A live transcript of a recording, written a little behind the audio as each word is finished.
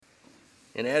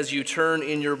And as you turn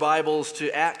in your Bibles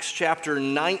to Acts chapter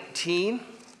 19,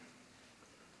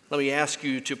 let me ask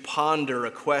you to ponder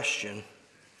a question.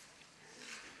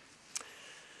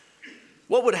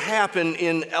 What would happen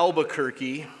in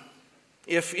Albuquerque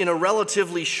if in a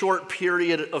relatively short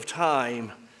period of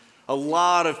time, a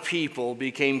lot of people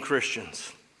became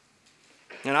Christians?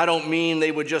 And I don't mean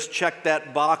they would just check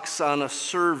that box on a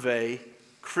survey,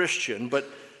 Christian, but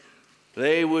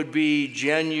they would be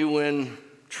genuine,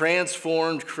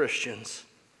 transformed Christians.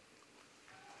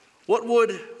 What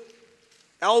would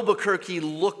Albuquerque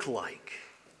look like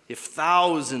if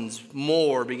thousands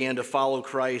more began to follow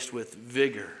Christ with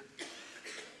vigor?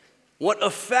 What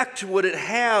effect would it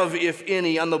have, if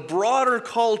any, on the broader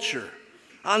culture,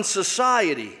 on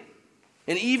society,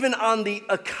 and even on the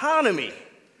economy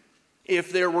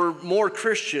if there were more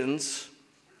Christians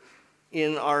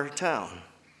in our town?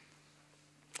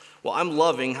 Well, I'm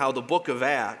loving how the book of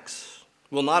Acts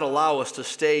will not allow us to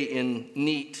stay in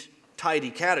neat, tidy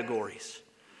categories.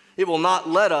 It will not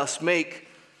let us make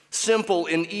simple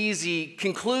and easy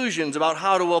conclusions about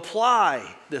how to apply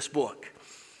this book.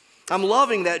 I'm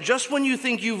loving that just when you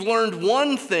think you've learned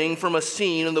one thing from a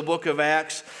scene in the book of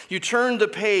Acts, you turn the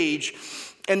page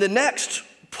and the next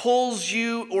pulls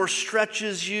you or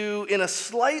stretches you in a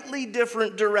slightly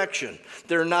different direction.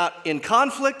 They're not in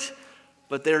conflict,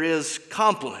 but there is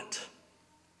complement.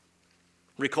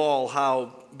 Recall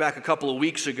how back a couple of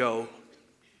weeks ago,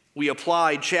 we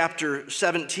applied chapter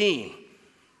 17.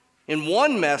 In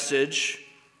one message,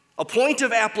 a point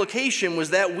of application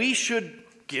was that we should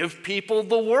give people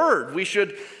the word. We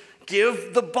should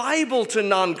give the Bible to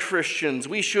non-Christians.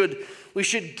 We should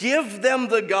give them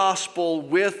the gospel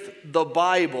with the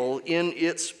Bible in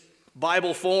its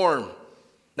Bible form.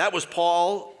 That was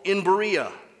Paul in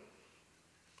Berea.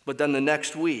 But then the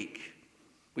next week,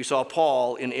 we saw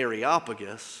Paul in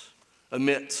Areopagus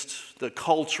amidst the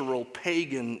cultural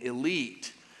pagan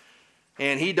elite.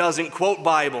 And he doesn't quote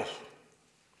Bible.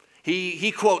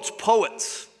 He quotes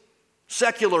poets,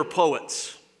 secular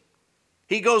poets.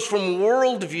 He goes from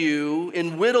worldview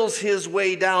and whittles his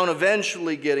way down,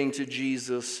 eventually getting to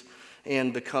Jesus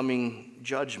and the coming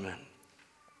judgment.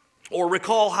 Or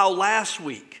recall how last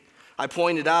week I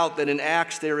pointed out that in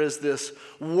Acts there is this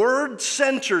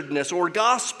word-centeredness or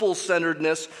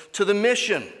gospel-centeredness to the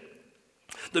mission.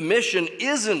 The mission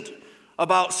isn't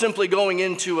about simply going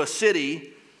into a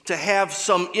city to have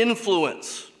some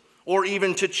influence or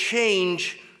even to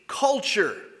change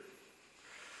culture.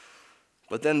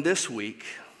 But then this week,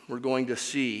 we're going to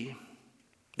see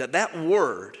that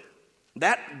word,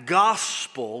 that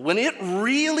gospel, when it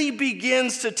really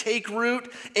begins to take root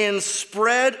and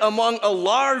spread among a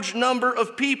large number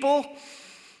of people,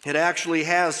 it actually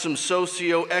has some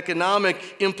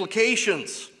socioeconomic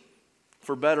implications,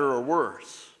 for better or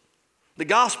worse. The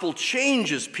gospel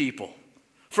changes people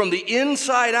from the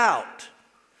inside out,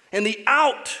 and the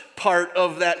out part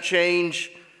of that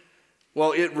change,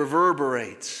 well, it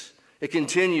reverberates. It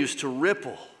continues to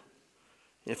ripple.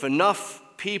 If enough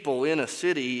people in a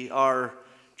city are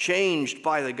changed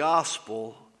by the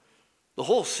gospel, the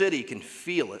whole city can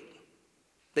feel it.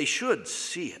 They should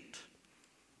see it.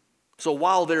 So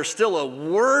while there's still a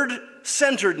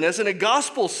word-centeredness and a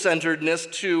gospel-centeredness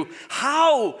to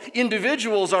how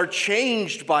individuals are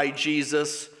changed by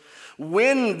Jesus,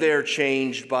 when they're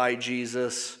changed by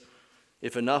Jesus,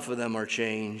 if enough of them are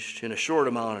changed in a short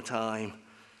amount of time,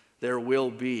 there will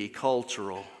be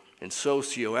cultural and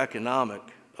socioeconomic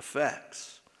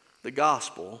effects. The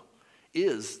gospel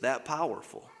is that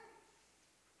powerful.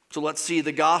 So let's see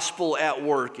the gospel at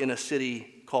work in a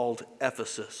city called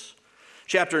Ephesus.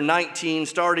 Chapter 19,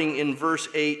 starting in verse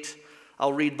 8,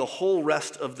 I'll read the whole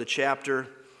rest of the chapter.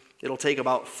 It'll take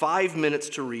about 5 minutes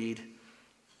to read,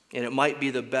 and it might be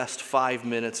the best 5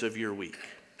 minutes of your week.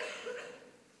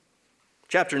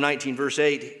 Chapter 19, verse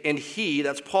 8, and he,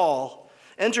 that's Paul,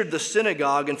 entered the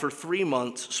synagogue and for 3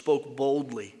 months spoke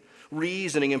boldly,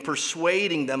 reasoning and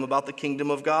persuading them about the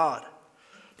kingdom of God.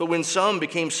 But when some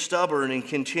became stubborn and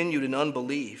continued in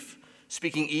unbelief,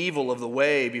 speaking evil of the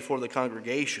way before the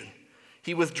congregation,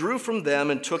 he withdrew from them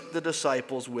and took the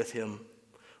disciples with him,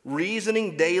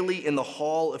 reasoning daily in the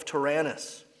hall of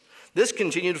Tyrannus. This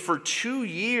continued for 2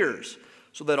 years,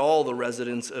 so that all the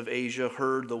residents of Asia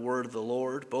heard the word of the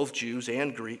Lord, both Jews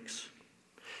and Greeks.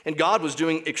 And God was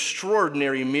doing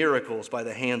extraordinary miracles by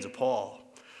the hands of Paul,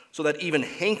 so that even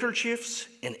handkerchiefs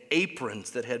and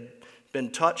aprons that had been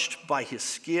touched by his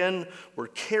skin were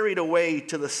carried away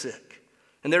to the sick,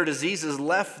 and their diseases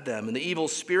left them, and the evil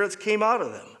spirits came out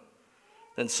of them.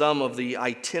 Then some of the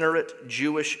itinerant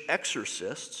Jewish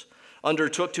exorcists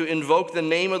undertook to invoke the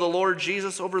name of the Lord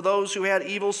Jesus over those who had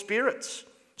evil spirits,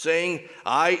 saying,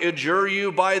 I adjure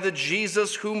you by the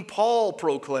Jesus whom Paul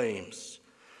proclaims.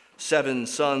 7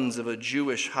 sons of a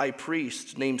Jewish high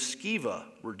priest named Sceva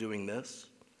were doing this.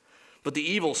 But the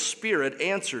evil spirit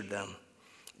answered them,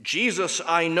 Jesus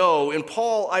I know, and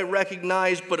Paul I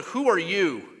recognize, but who are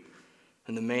you?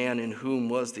 And the man in whom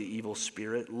was the evil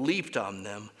spirit leaped on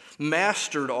them,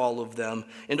 mastered all of them,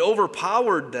 and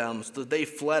overpowered them, so that they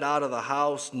fled out of the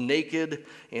house naked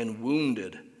and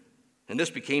wounded. And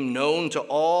this became known to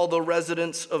all the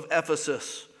residents of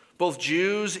Ephesus, both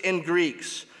Jews and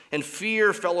Greeks, and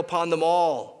fear fell upon them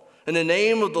all, and the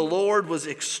name of the Lord was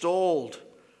extolled.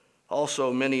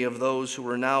 Also many of those who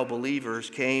were now believers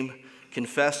came,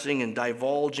 confessing and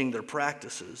divulging their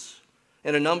practices.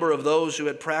 And a number of those who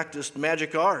had practiced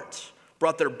magic arts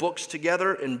brought their books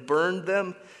together and burned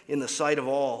them in the sight of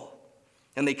all.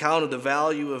 And they counted the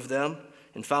value of them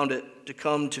and found it to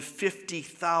come to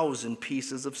 50,000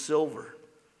 pieces of silver.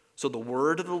 So the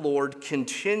word of the Lord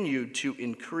continued to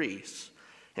increase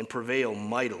and prevail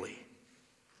mightily.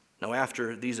 Now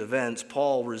after these events,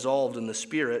 Paul resolved in the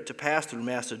Spirit to pass through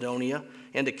Macedonia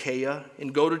and Achaia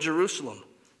and go to Jerusalem,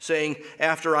 saying,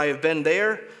 after I have been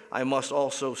there, I must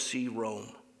also see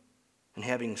Rome. And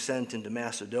having sent into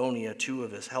Macedonia 2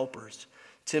 of his helpers,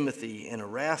 Timothy and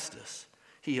Erastus,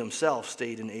 he himself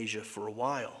stayed in Asia for a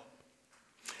while.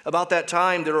 About that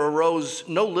time there arose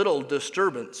no little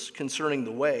disturbance concerning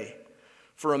the way,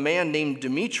 for a man named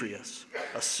Demetrius,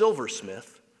 a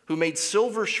silversmith, who made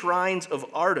silver shrines of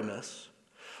Artemis,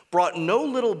 brought no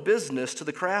little business to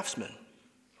the craftsmen.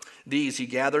 These he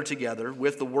gathered together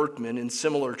with the workmen in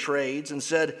similar trades and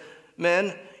said,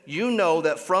 Men, you know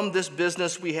that from this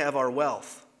business we have our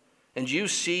wealth. And you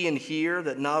see and hear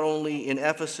that not only in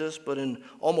Ephesus, but in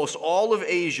almost all of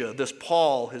Asia, this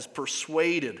Paul has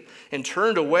persuaded and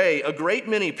turned away a great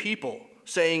many people,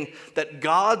 saying that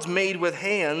gods made with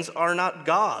hands are not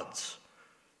gods.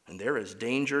 And there is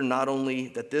danger not only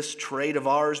that this trade of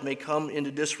ours may come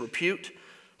into disrepute,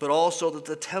 but also that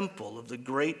the temple of the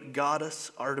great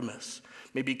goddess Artemis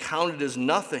may be counted as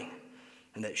nothing,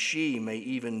 and that she may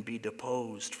even be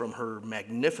deposed from her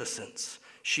magnificence,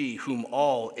 she whom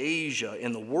all Asia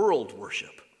and the world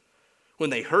worship. When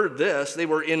they heard this, they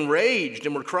were enraged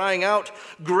and were crying out,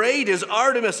 Great is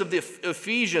Artemis of the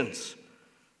Ephesians!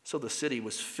 So the city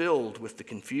was filled with the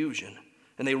confusion,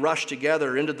 and they rushed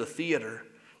together into the theater,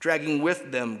 dragging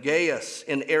with them Gaius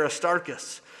and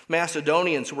Aristarchus,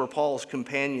 Macedonians who were Paul's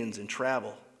companions in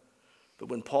travel. But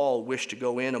when Paul wished to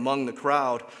go in among the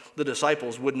crowd, the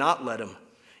disciples would not let him.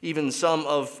 Even some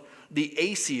of the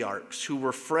Asiarchs, who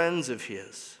were friends of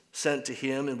his, sent to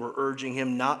him and were urging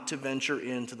him not to venture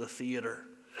into the theater.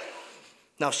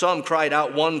 Now some cried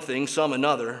out one thing, some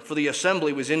another, for the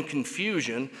assembly was in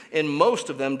confusion, and most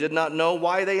of them did not know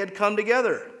why they had come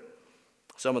together.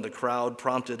 Some of the crowd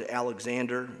prompted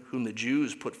Alexander, whom the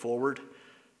Jews put forward.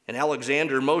 And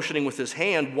Alexander, motioning with his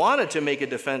hand, wanted to make a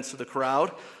defense to the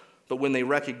crowd. But when they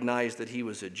recognized that he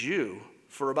was a Jew,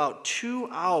 for about 2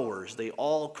 hours they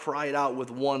all cried out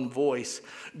with one voice,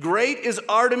 Great is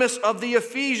Artemis of the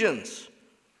Ephesians!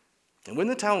 And when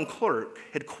the town clerk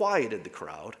had quieted the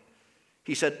crowd,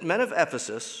 he said, Men of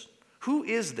Ephesus, who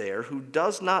is there who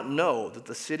does not know that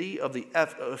the city of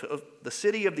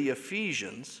the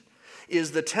Ephesians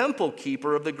is the temple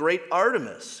keeper of the great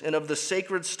Artemis and of the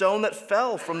sacred stone that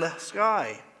fell from the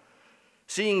sky?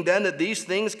 Seeing then that these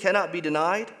things cannot be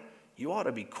denied, you ought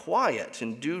to be quiet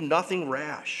and do nothing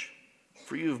rash.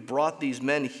 For you have brought these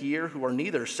men here who are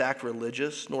neither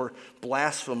sacrilegious nor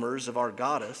blasphemers of our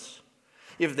goddess.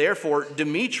 If therefore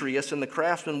Demetrius and the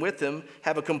craftsmen with him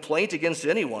have a complaint against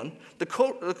anyone, the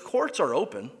courts are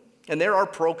open, and there are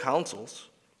proconsuls.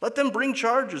 Let them bring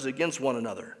charges against one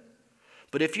another.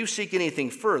 But if you seek anything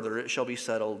further, it shall be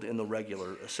settled in the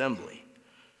regular assembly.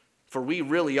 For we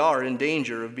really are in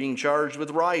danger of being charged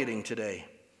with rioting today,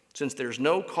 since there's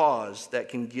no cause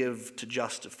that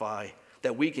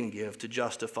we can give to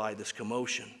justify this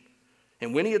commotion.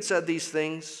 And when he had said these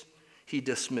things, he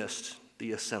dismissed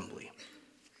the assembly.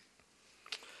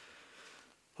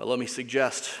 Well, let me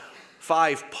suggest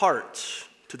 5 parts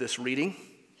to this reading,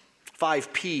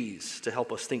 5 P's to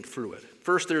help us think through it.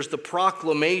 First, there's the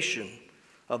proclamation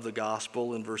of the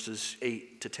gospel in verses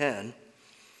 8 to 10.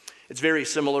 It's very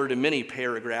similar to many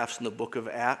paragraphs in the book of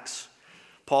Acts.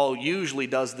 Paul usually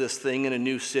does this thing in a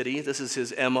new city. This is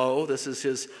his MO. This is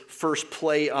his first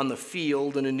play on the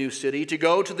field in a new city, to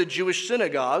go to the Jewish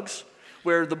synagogues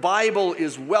where the Bible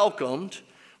is welcomed,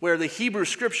 where the Hebrew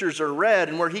scriptures are read,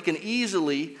 and where he can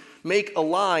easily make a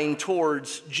line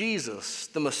towards Jesus,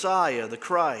 the Messiah, the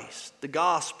Christ, the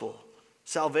gospel,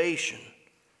 salvation.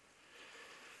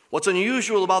 What's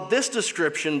unusual about this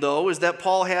description, though, is that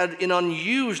Paul had an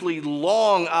unusually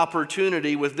long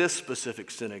opportunity with this specific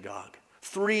synagogue.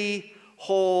 3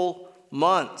 whole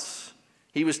months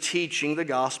he was teaching the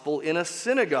gospel in a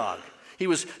synagogue. He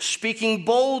was speaking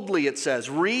boldly, it says,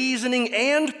 reasoning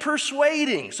and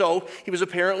persuading. So he was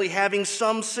apparently having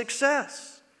some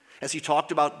success as he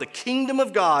talked about the kingdom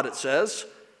of God, it says,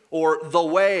 or the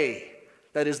way,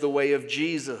 that is the way of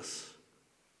Jesus.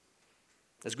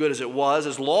 As good as it was,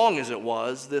 as long as it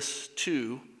was, this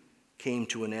too came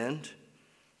to an end.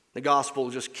 The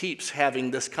gospel just keeps having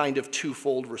this kind of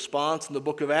twofold response in the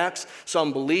book of Acts.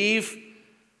 Some believe,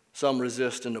 some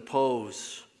resist and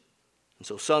oppose. And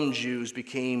so some Jews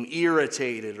became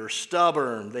irritated or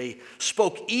stubborn. They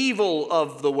spoke evil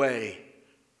of the way.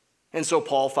 And so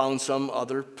Paul found some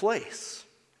other place.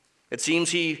 It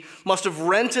seems he must have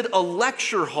rented a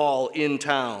lecture hall in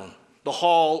town, the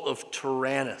Hall of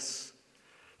Tyrannus.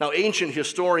 Now, ancient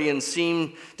historians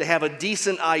seem to have a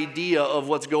decent idea of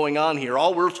what's going on here.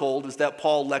 All we're told is that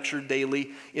Paul lectured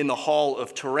daily in the Hall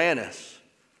of Tyrannus.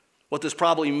 What this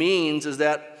probably means is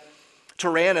that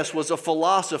Tyrannus was a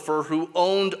philosopher who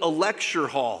owned a lecture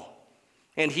hall,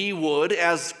 and he would,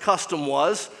 as custom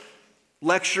was,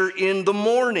 lecture in the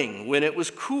morning when it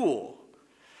was cool.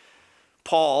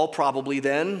 Paul probably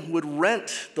then would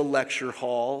rent the lecture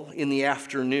hall in the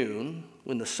afternoon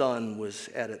when the sun was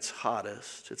at its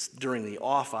hottest. It's during the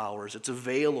off hours. It's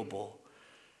available.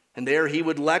 And there he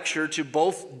would lecture to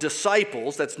both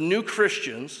disciples, that's new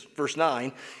Christians, verse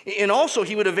 9, and also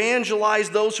he would evangelize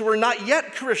those who were not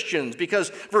yet Christians, because,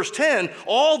 verse 10,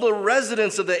 all the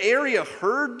residents of the area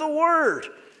heard the word.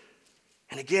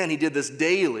 And again, he did this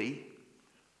daily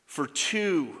for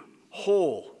 2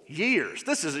 whole years.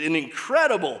 This is an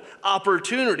incredible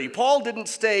opportunity. Paul didn't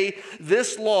stay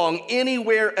this long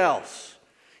anywhere else.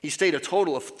 He stayed a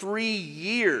total of 3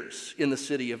 years in the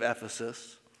city of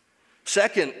Ephesus.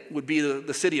 Second would be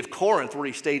the city of Corinth, where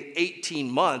he stayed 18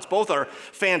 months. Both are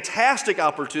fantastic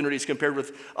opportunities compared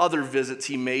with other visits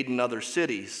he made in other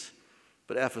cities.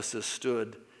 But Ephesus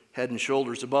stood head and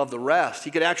shoulders above the rest.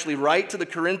 He could actually write to the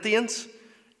Corinthians.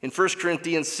 In 1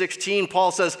 Corinthians 16,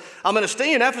 Paul says, I'm going to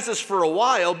stay in Ephesus for a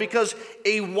while because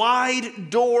a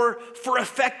wide door for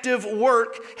effective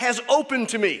work has opened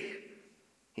to me.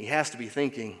 He has to be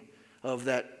thinking of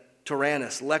that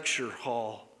Tyrannus lecture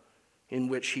hall in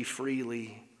which he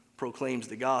freely proclaims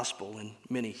the gospel and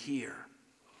many hear.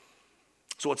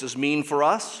 So what's this mean for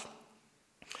us?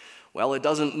 Well, it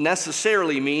doesn't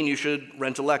necessarily mean you should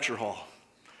rent a lecture hall.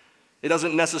 It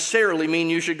doesn't necessarily mean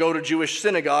you should go to Jewish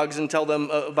synagogues and tell them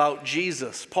about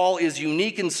Jesus. Paul is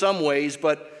unique in some ways,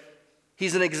 but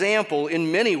he's an example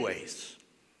in many ways.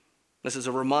 This is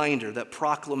a reminder that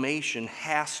proclamation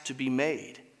has to be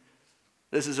made.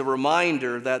 This is a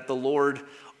reminder that the Lord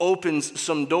opens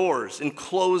some doors and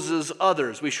closes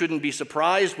others. We shouldn't be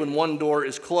surprised when one door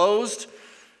is closed.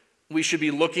 We should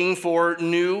be looking for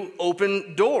new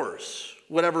open doors,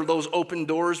 whatever those open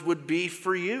doors would be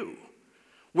for you.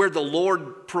 Where the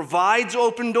Lord provides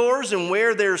open doors and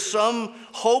where there's some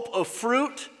hope of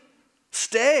fruit,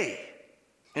 stay.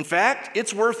 In fact,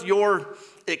 it's worth your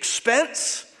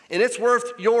expense and it's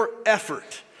worth your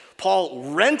effort.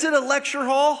 Paul rented a lecture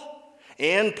hall,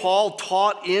 and Paul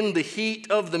taught in the heat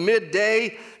of the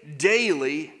midday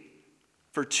daily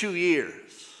for 2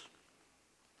 years.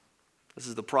 This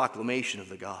is the proclamation of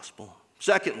the gospel.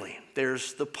 Secondly,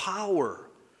 there's the power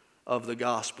of the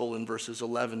gospel in verses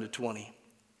 11 to 20.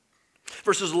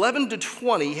 Verses 11 to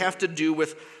 20 have to do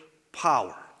with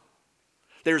power.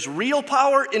 There's real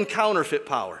power and counterfeit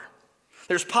power.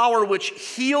 There's power which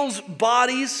heals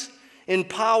bodies and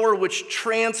power which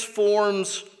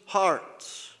transforms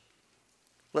hearts.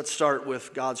 Let's start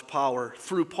with God's power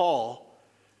through Paul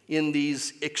in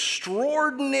these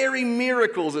extraordinary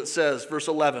miracles, it says, verse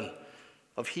 11,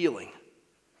 of healing.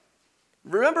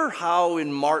 Remember how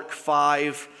in Mark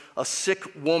 5, a sick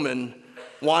woman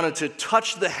wanted to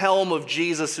touch the hem of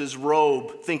Jesus'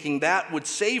 robe, thinking that would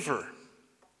save her.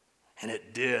 And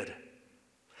it did.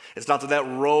 It's not that that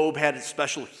robe had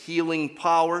special healing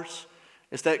powers.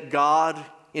 It's that God,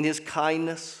 in his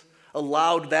kindness,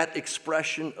 allowed that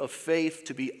expression of faith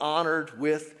to be honored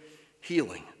with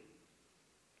healing.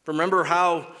 Remember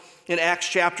how in Acts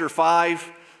chapter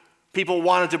 5, people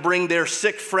wanted to bring their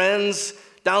sick friends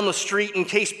down the street in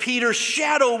case Peter's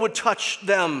shadow would touch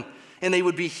them and they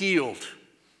would be healed.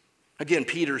 Again,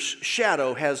 Peter's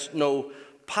shadow has no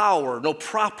power, no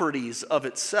properties of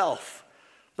itself,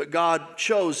 but God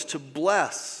chose to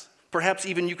bless, perhaps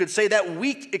even you could say that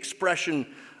weak expression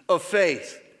of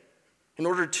faith, in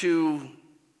order to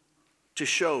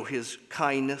show his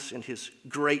kindness and his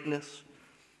greatness.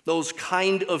 Those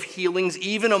kind of healings,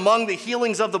 even among the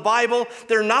healings of the Bible,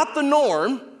 they're not the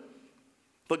norm,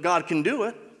 but God can do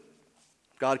it.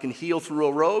 God can heal through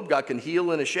a robe, God can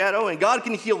heal in a shadow, and God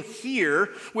can heal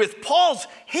here with Paul's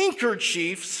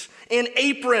handkerchiefs and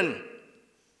apron.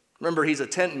 Remember, he's a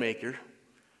tent maker,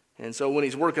 and so when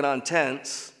he's working on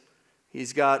tents,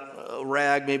 he's got a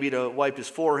rag maybe to wipe his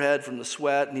forehead from the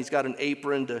sweat, and he's got an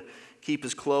apron to keep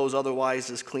his clothes otherwise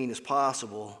as clean as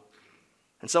possible.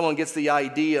 And someone gets the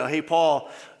idea, hey, Paul,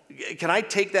 can I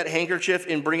take that handkerchief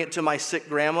and bring it to my sick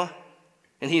grandma?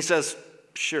 And he says,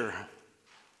 sure.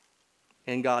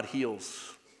 And God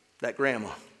heals that grandma.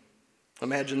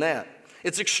 Imagine that.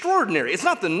 It's extraordinary. It's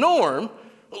not the norm.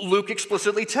 Luke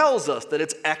explicitly tells us that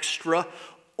it's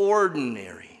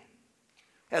extraordinary.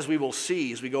 As we will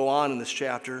see as we go on in this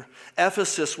chapter,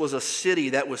 Ephesus was a city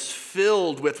that was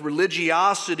filled with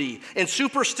religiosity and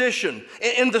superstition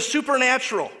and the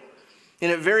supernatural.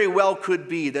 And it very well could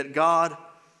be that God,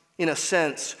 in a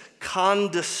sense,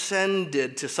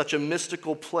 condescended to such a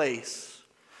mystical place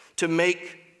to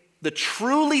make the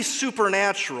truly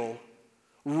supernatural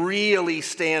really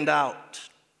stand out.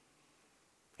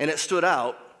 And it stood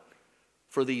out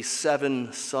for these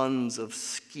 7 sons of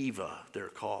Sceva, they're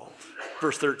called.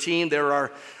 Verse 13, there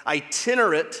are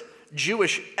itinerant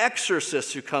Jewish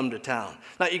exorcists who come to town.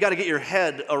 Now, you got to get your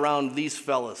head around these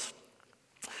fellas.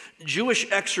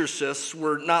 Jewish exorcists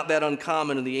were not that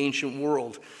uncommon in the ancient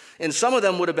world. And some of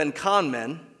them would have been con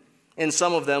men, and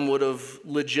some of them would have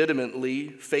legitimately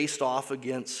faced off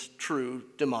against true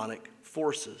demonic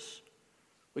forces.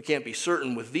 We can't be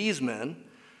certain with these men,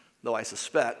 though I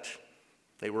suspect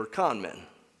they were con men.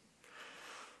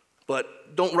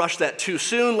 But don't rush that too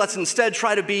soon. Let's instead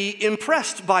try to be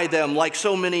impressed by them like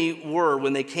so many were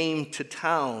when they came to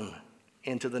town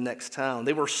and to the next town.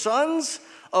 They were sons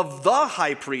of the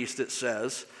high priest, it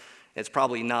says. It's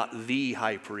probably not the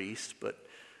high priest, but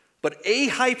a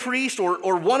high priest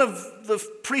or one of the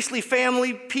priestly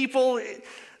family people.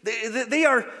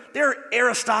 They're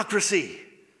aristocracy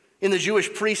in the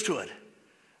Jewish priesthood.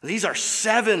 These are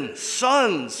 7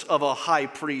 sons of a high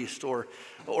priest or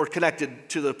connected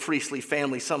to the priestly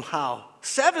family somehow.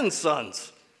 7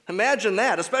 sons. Imagine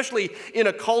that, especially in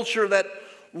a culture that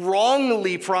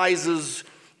wrongly prizes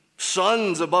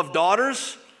sons above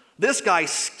daughters. This guy,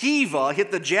 Sceva,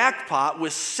 hit the jackpot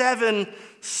with 7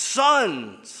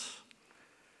 sons.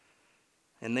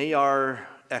 And they are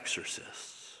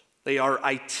exorcists. They are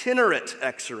itinerant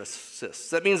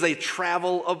exorcists. That means they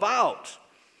travel about.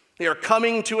 They are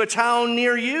coming to a town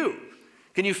near you.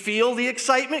 Can you feel the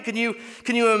excitement? Can you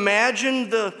imagine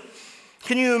the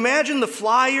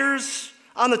flyers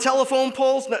on the telephone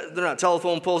poles? No, they're not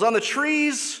telephone poles, on the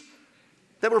trees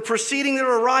that were preceding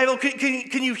their arrival.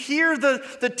 Can you hear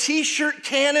the t-shirt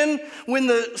cannon when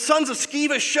the sons of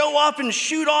Sceva show up and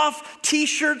shoot off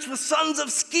t-shirts with sons of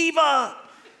Sceva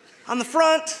on the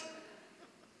front?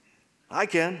 I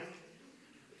can.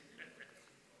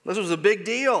 This was a big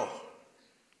deal.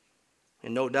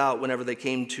 And no doubt, whenever they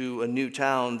came to a new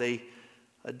town, they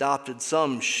adopted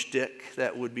some shtick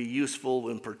that would be useful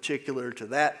in particular to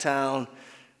that town.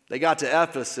 They got to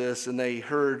Ephesus and they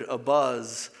heard a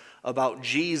buzz about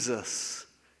Jesus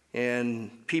and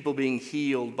people being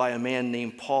healed by a man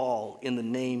named Paul in the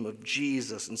name of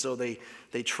Jesus. And so they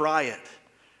try it.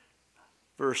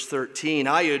 Verse 13,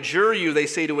 I adjure you, they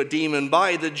say to a demon,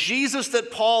 by the Jesus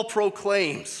that Paul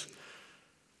proclaims.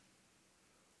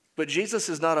 But Jesus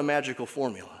is not a magical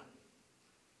formula.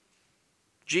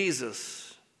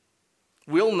 Jesus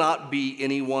will not be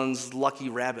anyone's lucky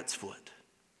rabbit's foot.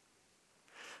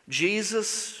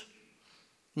 Jesus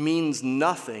means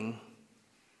nothing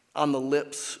on the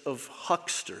lips of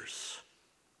hucksters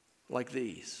like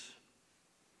these.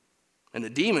 And the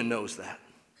demon knows that.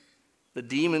 The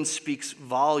demon speaks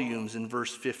volumes in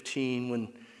verse 15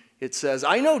 when it says,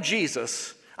 I know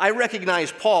Jesus, I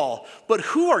recognize Paul, but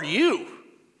who are you?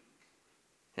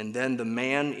 And then the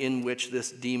man in which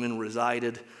this demon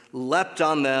resided leapt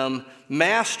on them,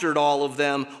 mastered all of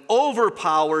them,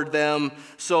 overpowered them,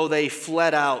 so they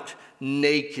fled out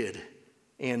naked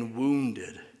and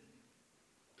wounded.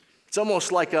 It's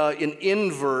almost like an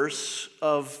inverse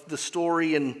of the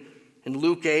story in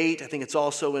Luke 8. I think it's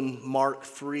also in Mark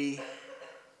 3.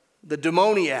 The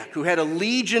demoniac who had a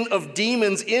legion of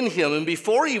demons in him, and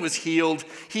before he was healed,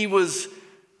 he was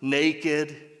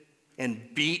naked and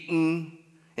beaten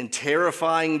and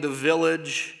terrifying the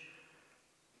village.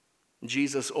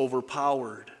 Jesus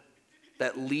overpowered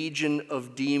that legion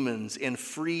of demons and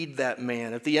freed that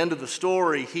man. At the end of the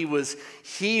story, he was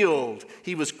healed,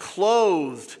 he was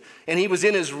clothed, and he was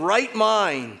in his right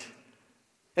mind.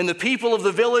 And the people of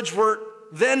the village were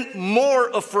then more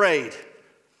afraid.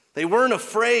 They weren't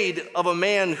afraid of a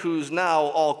man who's now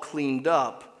all cleaned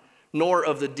up, nor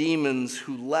of the demons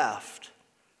who left.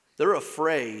 They're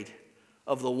afraid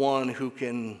of the one who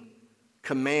can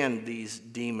command these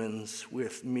demons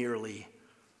with merely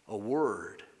a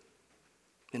word.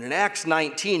 And in Acts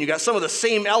 19, you got some of the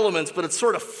same elements, but it's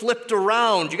sort of flipped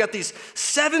around. You got these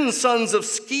 7 sons of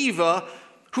Sceva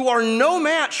who are no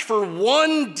match for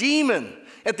one demon.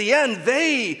 At the end,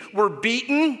 they were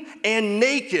beaten and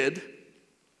naked,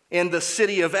 and the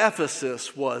city of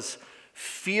Ephesus was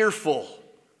fearful.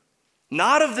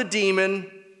 Not of the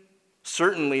demon,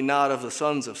 certainly not of the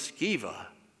sons of Sceva,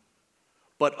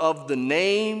 but of the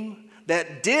name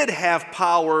that did have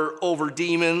power over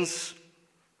demons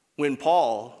when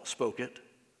Paul spoke it,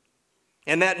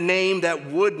 and that name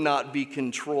that would not be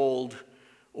controlled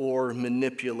or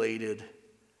manipulated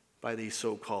by these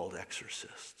so-called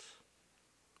exorcists.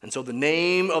 And so the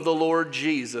name of the Lord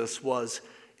Jesus was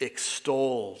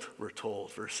extolled, we're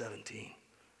told, verse 17.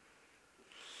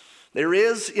 There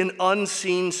is an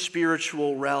unseen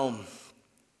spiritual realm.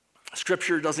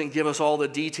 Scripture doesn't give us all the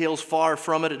details, far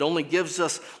from it. It only gives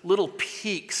us little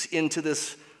peeks into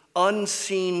this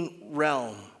unseen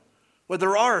realm, where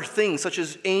there are things such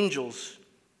as angels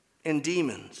and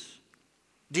demons.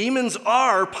 Demons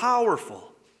are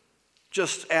powerful.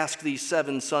 Just ask these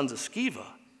 7 sons of Sceva.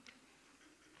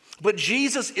 But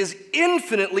Jesus is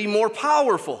infinitely more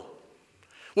powerful.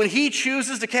 When he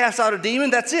chooses to cast out a demon,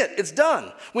 that's it. It's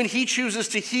done. When he chooses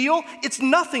to heal, it's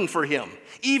nothing for him.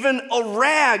 Even a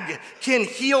rag can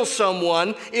heal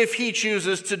someone if he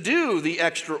chooses to do the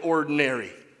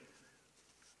extraordinary.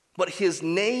 But his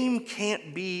name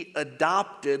can't be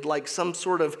adopted like some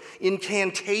sort of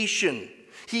incantation.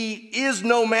 He is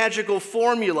no magical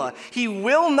formula. He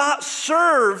will not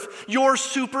serve your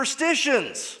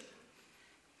superstitions.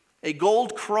 A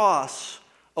gold cross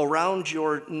around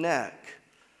your neck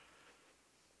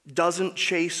doesn't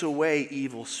chase away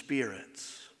evil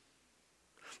spirits.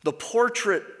 The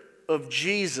portrait of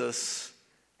Jesus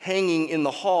hanging in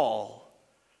the hall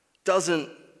doesn't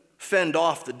fend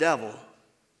off the devil.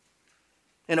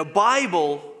 And a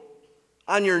Bible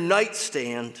on your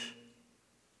nightstand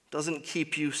doesn't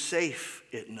keep you safe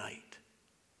at night.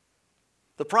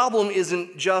 The problem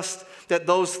isn't just that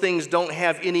those things don't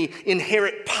have any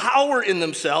inherent power in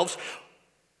themselves,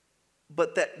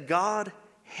 but that God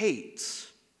hates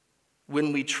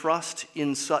when we trust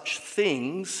in such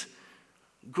things,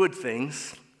 good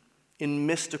things, in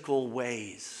mystical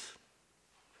ways.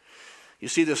 You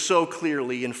see this so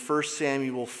clearly in 1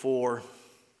 Samuel 4,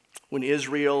 when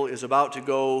Israel is about to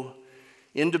go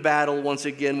into battle once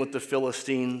again with the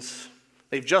Philistines.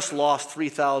 They've just lost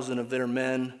 3,000 of their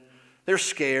men. They're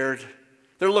scared.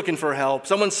 They're looking for help.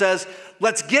 Someone says,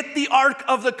 let's get the Ark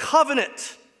of the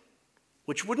Covenant,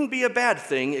 which wouldn't be a bad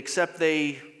thing, except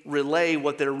they relay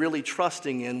what they're really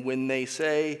trusting in when they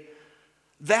say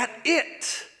that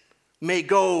it may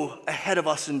go ahead of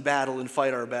us in battle and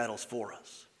fight our battles for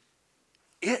us.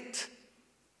 It.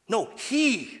 No,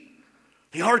 he.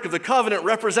 The Ark of the Covenant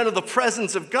represented the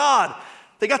presence of God.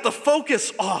 They got the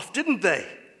focus off, didn't they?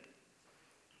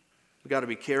 We've got to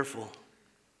be careful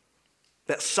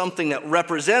that something that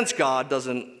represents God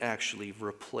doesn't actually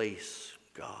replace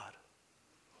God.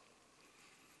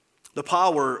 The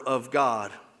power of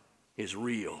God is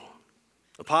real.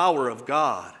 The power of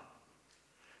God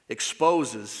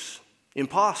exposes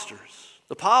imposters.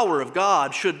 The power of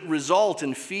God should result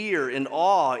in fear and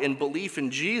awe and belief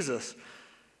in Jesus.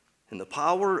 And the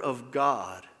power of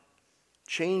God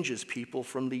changes people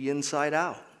from the inside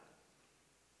out.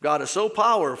 God is so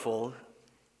powerful,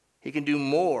 he can do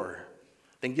more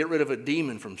than get rid of a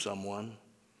demon from someone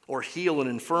or heal an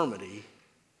infirmity.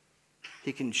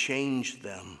 He can change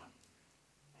them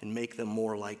and make them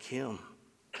more like him.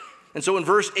 And so in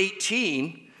verse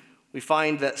 18, we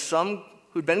find that some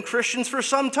who'd been Christians for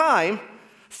some time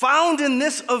found in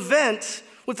this event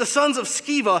with the sons of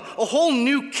Sceva a whole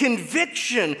new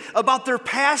conviction about their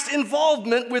past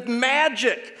involvement with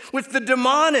magic, with the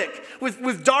demonic,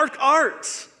 with dark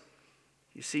arts.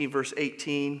 You see, verse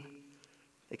 18,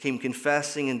 they came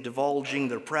confessing and divulging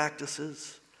their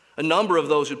practices. A number of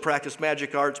those who practiced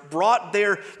magic arts brought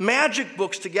their magic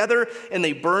books together and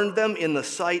they burned them in the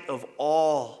sight of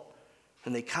all.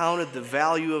 And they counted the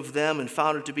value of them and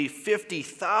found it to be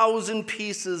 50,000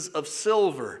 pieces of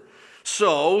silver.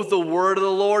 So the word of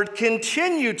the Lord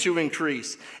continued to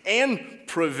increase and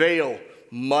prevail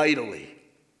mightily.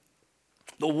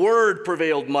 The word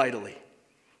prevailed mightily.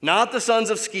 Not the sons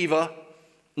of Sceva,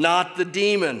 not the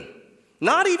demon,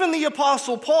 not even the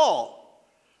Apostle Paul.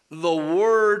 The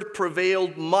word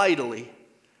prevailed mightily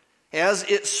as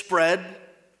it spread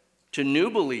to new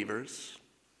believers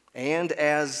and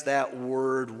as that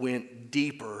word went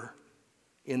deeper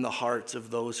in the hearts of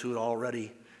those who had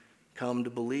already come to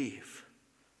believe.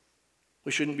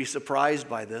 We shouldn't be surprised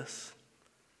by this.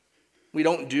 We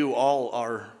don't do all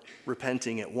our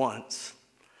repenting at once.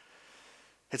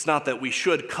 It's not that we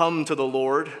should come to the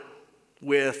Lord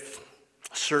with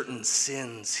certain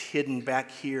sins hidden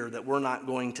back here that we're not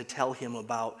going to tell him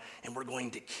about and we're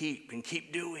going to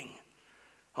keep doing.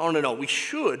 Oh, no. We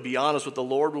should be honest with the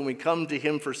Lord when we come to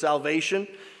him for salvation,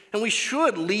 and we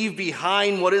should leave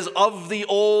behind what is of the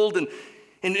old and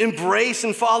embrace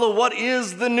and follow what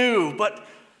is the new. But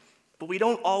we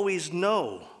don't always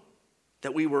know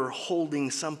that we were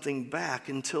holding something back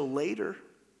until later.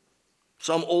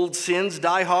 Some old sins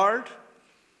die hard.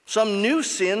 Some new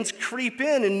sins creep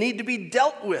in and need to be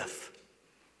dealt with,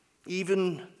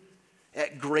 even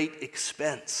at great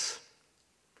expense.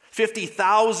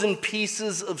 50,000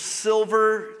 pieces of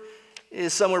silver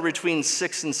is somewhere between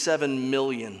 6 and 7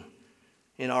 million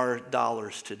in our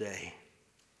dollars today.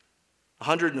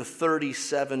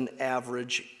 137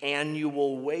 average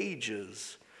annual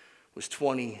wages was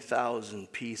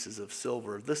 20,000 pieces of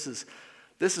silver. This is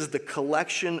the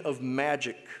collection of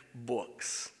magic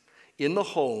books in the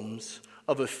homes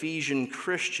of Ephesian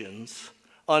Christians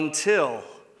until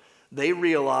they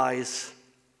realize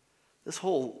this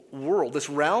whole world, this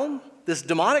realm, this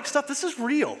demonic stuff, this is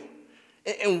real.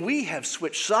 And we have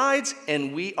switched sides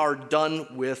and we are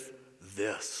done with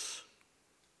this.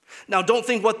 Now, don't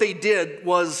think what they did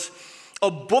was a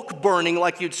book burning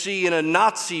like you'd see in a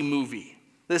Nazi movie.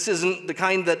 This isn't the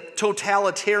kind that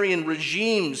totalitarian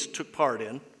regimes took part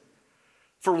in.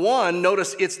 For one,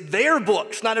 notice it's their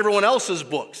books, not everyone else's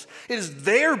books. It is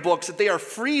their books that they are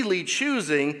freely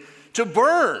choosing to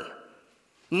burn.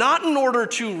 Not in order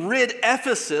to rid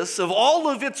Ephesus of all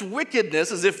of its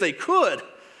wickedness as if they could.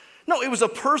 No, it was a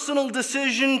personal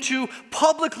decision to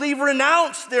publicly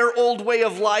renounce their old way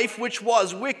of life, which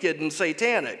was wicked and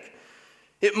satanic.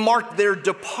 It marked their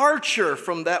departure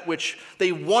from that which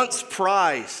they once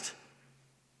prized,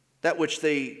 that which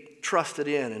they trusted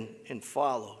in and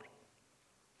followed.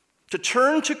 To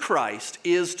turn to Christ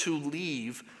is to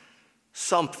leave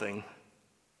something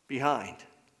behind.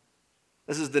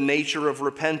 This is the nature of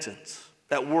repentance.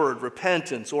 That word,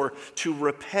 repentance, or to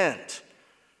repent,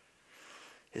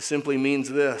 it simply means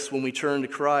this. When we turn to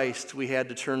Christ, we had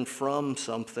to turn from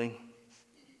something.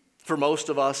 For most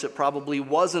of us, it probably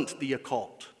wasn't the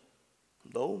occult,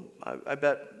 though I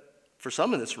bet for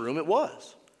some in this room it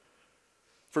was.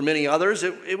 For many others,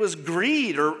 it was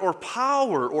greed or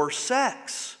power or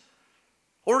sex.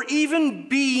 Or even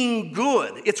being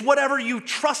good. It's whatever you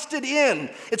trusted in.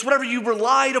 It's whatever you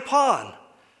relied upon.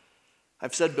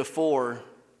 I've said before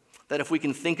that if we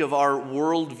can think of our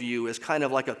worldview as kind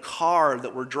of like a car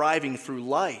that we're driving through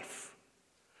life,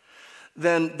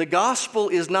 then the gospel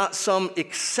is not some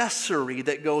accessory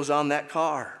that goes on that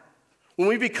car. When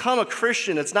we become a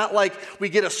Christian, it's not like we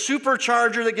get a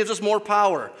supercharger that gives us more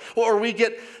power, or we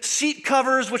get seat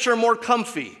covers which are more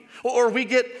comfy, or we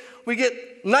get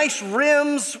nice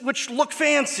rims which look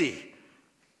fancy.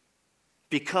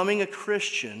 Becoming a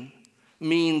Christian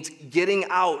means getting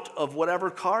out of whatever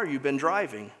car you've been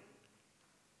driving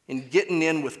and getting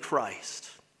in with Christ.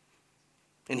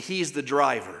 And he's the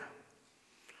driver.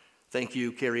 Thank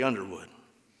you, Carrie Underwood.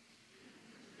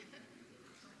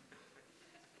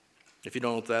 If you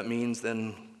don't know what that means,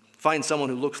 then find someone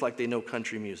who looks like they know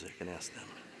country music and ask them.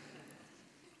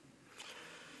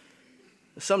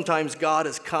 Sometimes God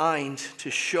is kind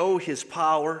to show his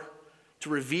power, to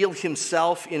reveal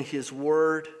himself in his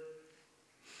word,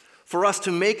 for us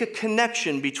to make a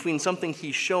connection between something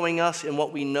he's showing us and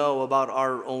what we know about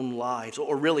our own lives,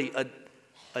 or really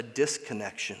a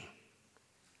disconnection.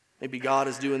 Maybe God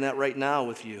is doing that right now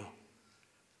with you.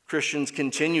 Christians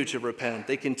continue to repent.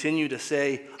 They continue to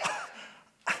say,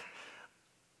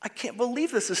 I can't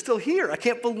believe this is still here. I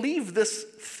can't believe this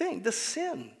thing, this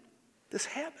sin, this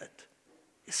habit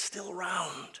is still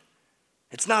around.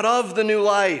 It's not of the new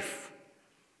life.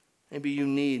 Maybe you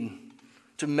need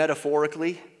to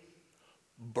metaphorically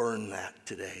burn that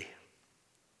today.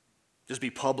 Just be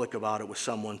public about it with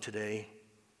someone today.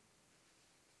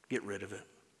 Get rid of it.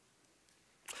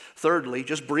 Thirdly,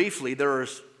 just briefly, there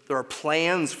are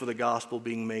plans for the gospel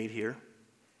being made here.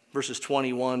 Verses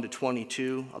 21 to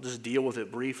 22. I'll just deal with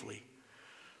it briefly.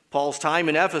 Paul's time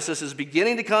in Ephesus is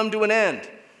beginning to come to an end.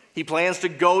 He plans to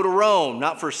go to Rome,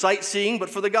 not for sightseeing, but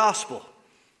for the gospel.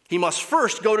 He must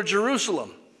first go to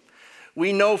Jerusalem.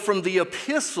 We know from the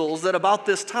epistles that about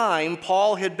this time,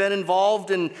 Paul had been involved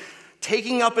in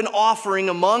taking up an offering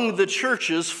among the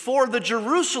churches for the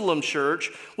Jerusalem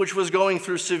church, which was going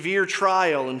through severe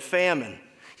trial and famine.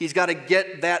 He's got to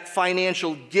get that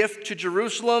financial gift to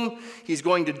Jerusalem. He's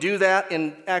going to do that,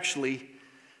 and actually,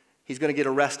 he's going to get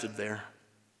arrested there.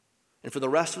 And for the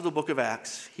rest of the book of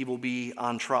Acts, he will be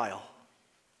on trial.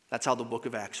 That's how the book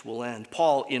of Acts will end.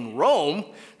 Paul in Rome,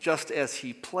 just as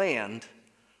he planned,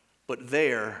 but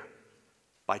there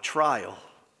by trial.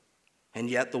 And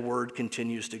yet the word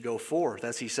continues to go forth.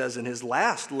 As he says in his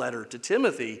last letter to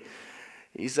Timothy,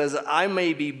 he says, I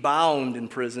may be bound in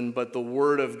prison, but the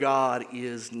word of God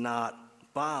is not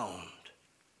bound.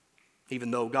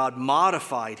 Even though God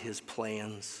modified his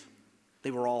plans,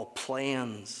 they were all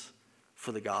plans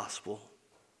for the gospel.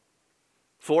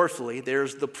 Fourthly,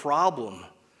 there's the problem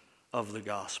of the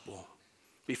gospel.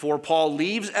 Before Paul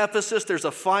leaves Ephesus, there's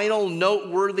a final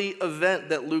noteworthy event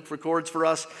that Luke records for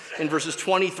us in verses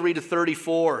 23 to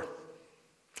 34.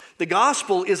 The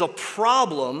gospel is a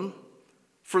problem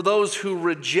for those who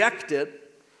reject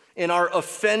it and are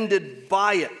offended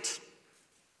by it.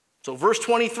 So verse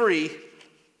 23,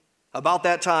 about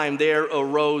that time there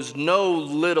arose no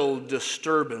little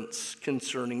disturbance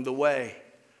concerning the way.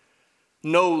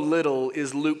 No little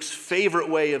is Luke's favorite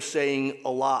way of saying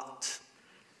a lot.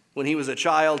 When he was a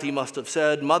child, he must have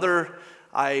said, Mother,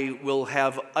 I will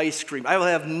have ice cream. I will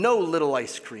have no little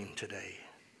ice cream today.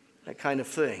 That kind of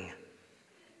thing.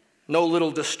 No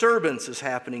little disturbance is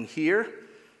happening here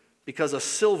because a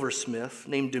silversmith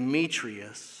named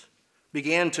Demetrius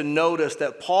began to notice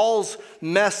that Paul's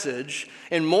message,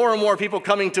 and more people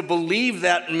coming to believe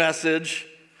that message,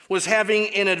 was having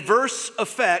an adverse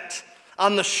effect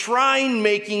on the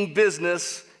shrine-making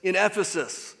business in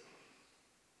Ephesus.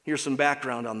 Here's some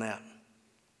background on that.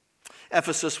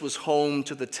 Ephesus was home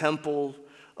to the temple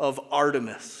of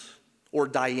Artemis, or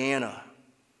Diana,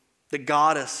 the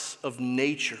goddess of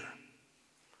nature.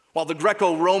 While the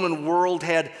Greco-Roman world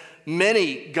had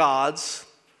many gods,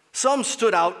 some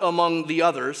stood out among the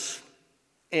others,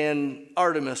 and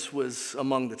Artemis was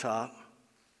among the top.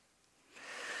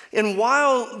 And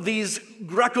while these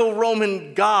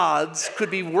Greco-Roman gods could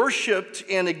be worshipped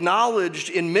and acknowledged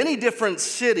in many different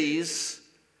cities,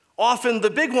 often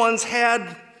the big ones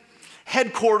had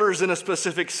headquarters in a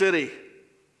specific city.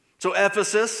 So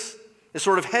Ephesus is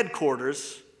sort of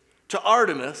headquarters to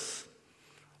Artemis,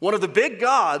 one of the big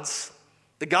gods,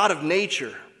 the god of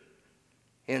nature.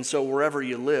 And so wherever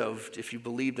you lived, if you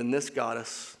believed in this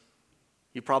goddess,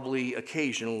 you probably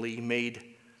occasionally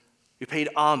paid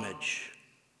homage.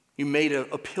 You made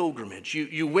a pilgrimage.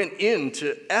 You went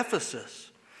into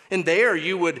Ephesus. And there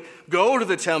you would go to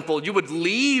the temple. You would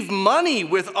leave money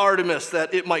with Artemis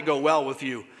that it might go well with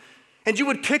you. And you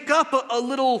would pick up a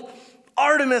little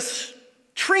Artemis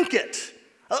trinket,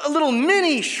 a little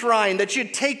mini shrine that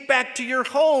you'd take back to your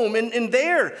home. And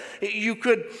there you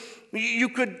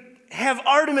could have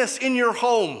Artemis in your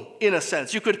home, in a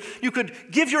sense. You could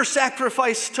give your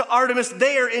sacrifice to Artemis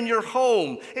there in your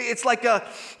home. It's like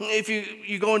if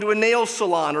you go into a nail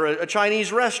salon or a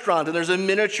Chinese restaurant and there's a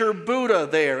miniature Buddha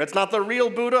there. It's not the real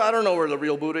Buddha. I don't know where the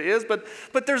real Buddha is,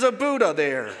 but there's a Buddha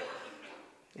there.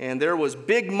 And there was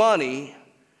big money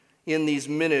in these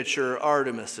miniature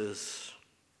Artemises.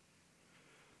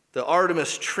 The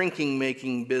Artemis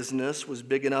trinket-making business was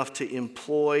big enough to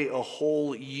employ a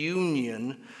whole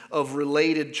union of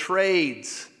related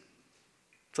trades,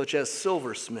 such as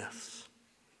silversmiths.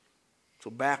 So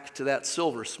back to that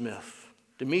silversmith,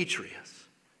 Demetrius.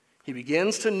 He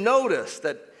begins to notice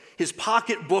that his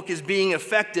pocketbook is being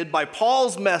affected by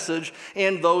Paul's message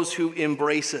and those who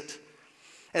embrace it.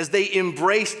 As they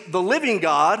embraced the living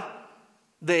God,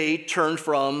 they turned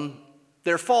from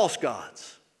their false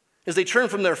gods. As they turn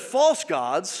from their false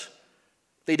gods,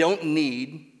 they don't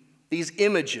need these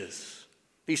images,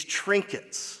 these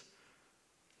trinkets.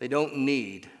 They don't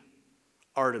need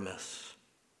Artemis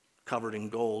covered in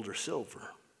gold or silver.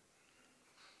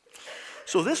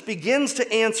 So this begins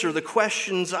to answer the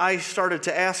questions I started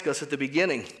to ask us at the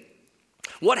beginning.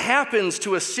 What happens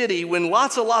to a city when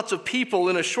lots of people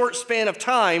in a short span of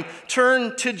time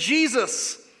turn to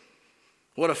Jesus?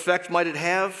 What effect might it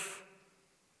have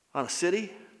on a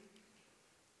city?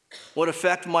 What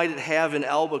effect might it have in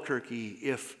Albuquerque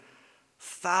if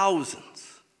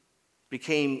thousands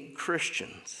became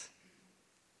Christians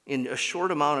in a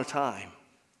short amount of time?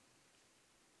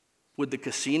 Would the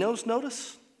casinos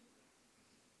notice?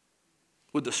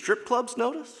 Would the strip clubs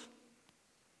notice?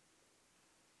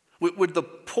 Would the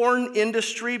porn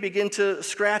industry begin to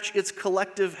scratch its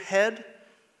collective head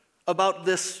about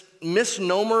this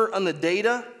misnomer on the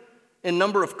data and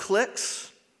number of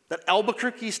clicks that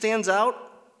Albuquerque stands out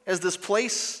as this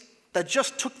place that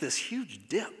just took this huge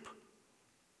dip?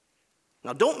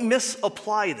 Now, don't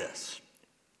misapply this.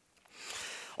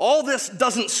 All this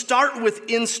doesn't start with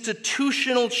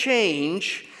institutional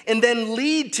change and then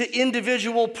lead to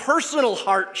individual personal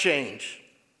heart change.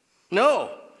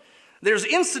 No. There's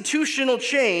institutional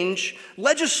change,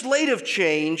 legislative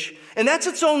change, and that's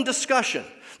its own discussion.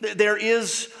 There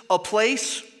is a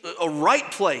place, a right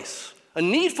place, a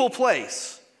needful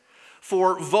place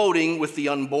for voting with the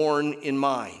unborn in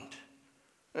mind.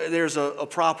 There's a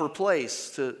proper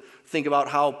place to think about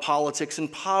how politics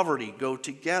and poverty go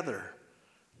together.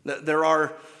 There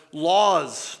are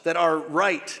laws that are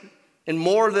right and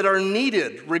more that are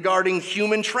needed regarding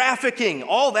human trafficking.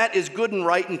 All that is good and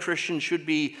right, and Christians should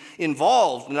be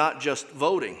involved, not just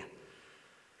voting.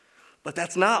 But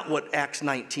that's not what Acts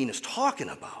 19 is talking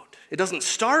about. It doesn't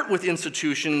start with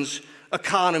institutions,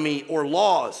 economy, or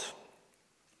laws.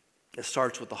 It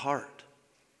starts with the heart.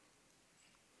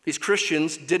 These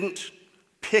Christians didn't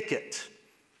picket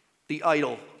the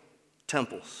idol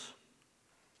temples.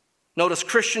 Notice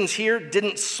Christians here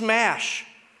didn't smash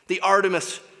the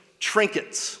Artemis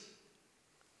trinkets.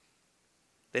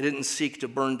 They didn't seek to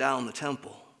burn down the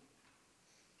temple.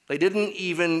 They didn't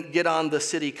even get on the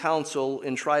city council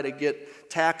and try to get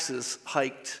taxes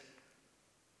hiked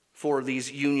for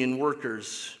these union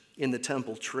workers in the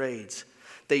temple trades.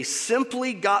 They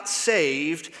simply got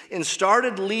saved and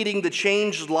started leading the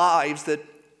changed lives that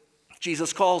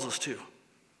Jesus calls us to.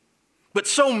 But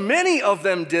so many of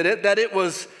them did it that it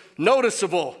was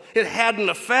noticeable. It had an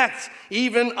effect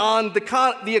even on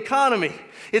the economy.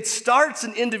 It starts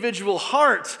in individual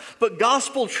hearts, but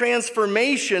gospel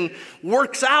transformation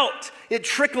works out. It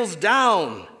trickles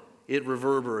down. It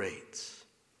reverberates.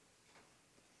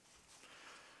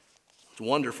 It's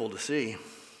wonderful to see.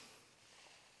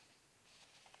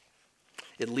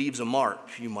 It leaves a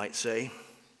mark, you might say.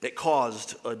 It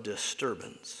caused a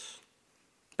disturbance.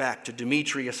 Back to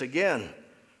Demetrius again.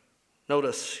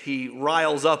 Notice he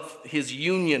riles up his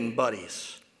union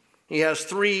buddies. He has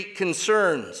three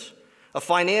concerns: a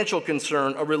financial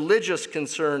concern, a religious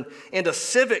concern, and a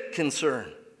civic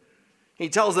concern. He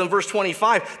tells them, verse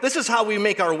 25, this is how we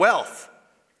make our wealth.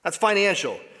 That's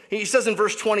financial. He says in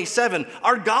verse 27,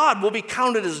 our God will be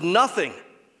counted as nothing.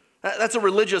 That's a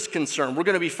religious concern. We're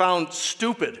going to be found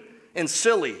stupid and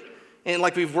silly and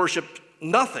like we've worshiped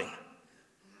nothing.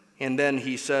 And then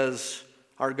he says,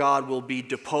 our God will be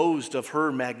deposed of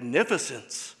her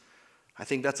magnificence. I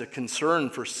think that's a concern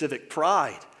for civic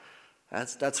pride.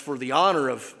 That's for the honor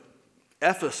of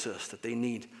Ephesus, that they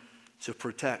need to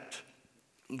protect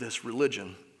this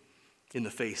religion in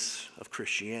the face of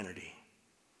Christianity.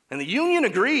 And the union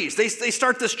agrees. They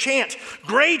start this chant,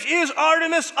 great is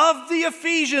Artemis of the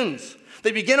Ephesians.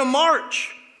 They begin a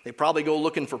march. They probably go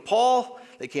looking for Paul.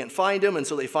 They can't find him, and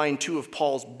so they find two of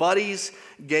Paul's buddies,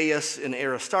 Gaius and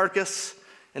Aristarchus,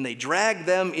 and they drag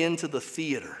them into the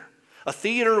theater. A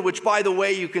theater which, by the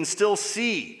way, you can still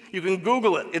see. You can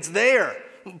Google it. It's there.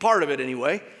 Part of it,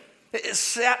 anyway. It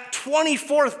sat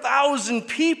 24,000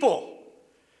 people.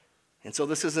 And so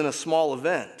this isn't a small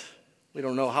event. We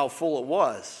don't know how full it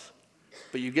was.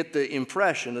 But you get the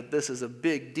impression that this is a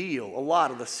big deal. A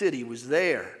lot of the city was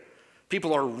there.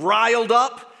 People are riled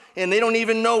up, and they don't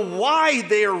even know why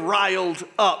they're riled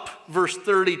up. Verse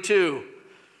 32.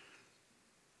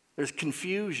 There's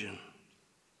confusion.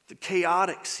 It's a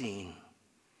chaotic scene.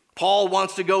 Paul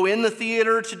wants to go in the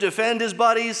theater to defend his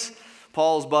buddies.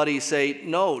 Paul's buddies say,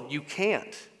 no, you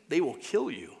can't. They will kill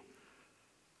you.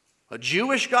 A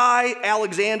Jewish guy,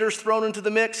 Alexander's thrown into the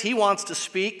mix. He wants to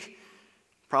speak,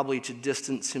 probably to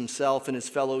distance himself and his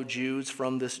fellow Jews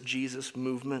from this Jesus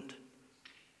movement.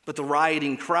 But the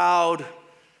rioting crowd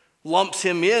lumps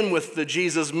him in with the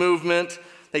Jesus movement.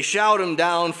 They shout him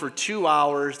down for 2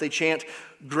 hours. They chant,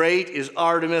 great is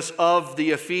Artemis of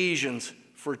the Ephesians,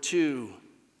 for 2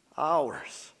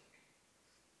 hours.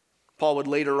 Paul would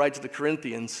later write to the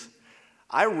Corinthians,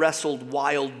 I wrestled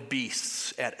wild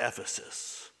beasts at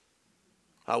Ephesus.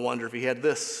 I wonder if he had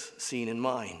this scene in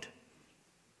mind.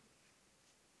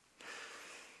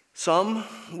 Some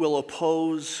will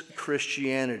oppose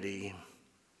Christianity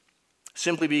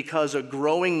simply because a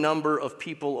growing number of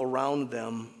people around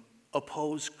them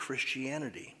oppose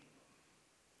Christianity.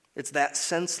 It's that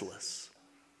senseless.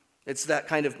 It's that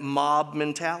kind of mob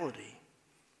mentality.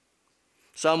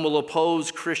 Some will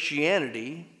oppose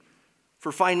Christianity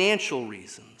for financial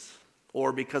reasons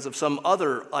or because of some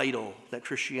other idol that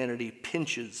Christianity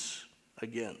pinches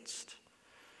against.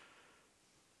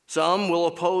 Some will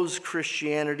oppose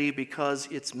Christianity because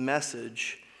its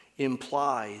message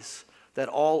implies that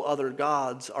all other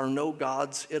gods are no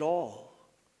gods at all.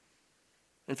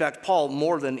 In fact, Paul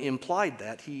more than implied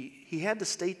that. He had to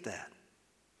state that.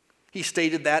 He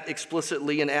stated that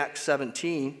explicitly in Acts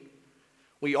 17.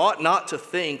 We ought not to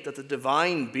think that the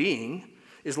divine being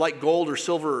is like gold or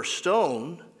silver or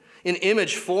stone, an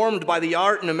image formed by the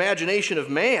art and imagination of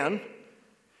man.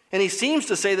 And he seems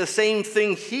to say the same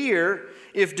thing here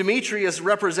if Demetrius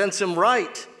represents him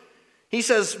right. He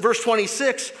says, verse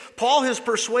 26, Paul has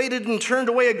persuaded and turned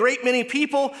away a great many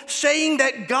people, saying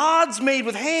that gods made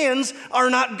with hands are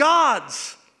not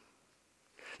gods.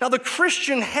 Now, the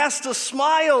Christian has to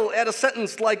smile at a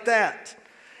sentence like that.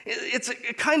 It's a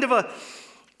kind of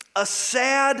a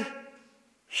sad,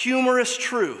 humorous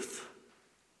truth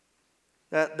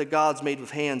that the gods made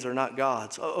with hands are not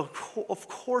gods. Of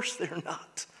course they're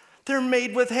not. They're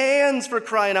made with hands, for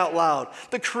crying out loud.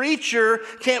 The creature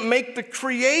can't make the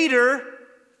creator.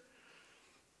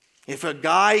 If a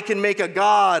guy can make a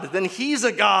god, then he's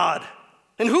a god.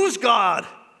 And who's God?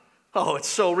 Oh, it's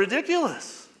so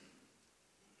ridiculous.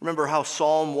 Remember how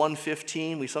Psalm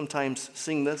 115, we sometimes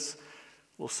sing this.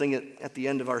 We'll sing it at the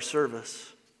end of our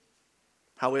service.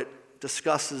 How it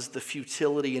discusses the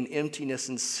futility and emptiness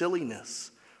and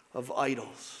silliness of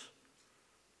idols.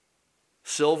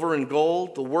 Silver and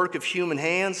gold, the work of human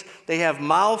hands, they have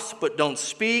mouths but don't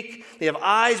speak. They have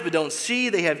eyes but don't see.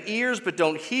 They have ears but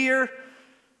don't hear.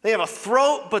 They have a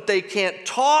throat but they can't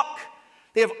talk.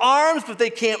 They have arms but they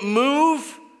can't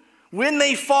move. When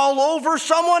they fall over,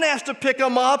 someone has to pick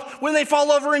them up. When they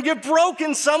fall over and get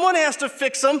broken, someone has to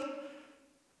fix them.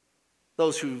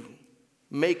 Those who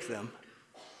make them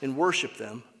and worship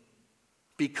them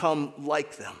become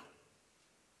like them.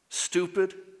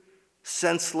 Stupid,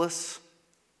 senseless,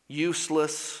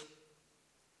 useless,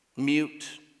 mute,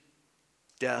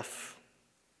 deaf,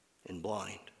 and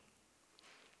blind.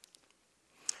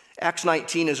 Acts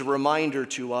 19 is a reminder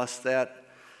to us that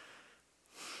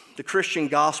the Christian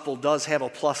gospel does have a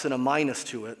plus and a minus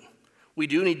to it. We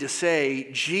do need to say,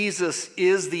 Jesus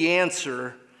is the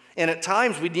answer, and at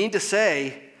times we need to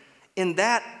say, and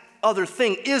that other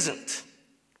thing isn't.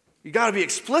 You got to be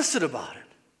explicit about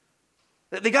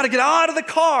it. They got to get out of the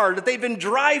car that they've been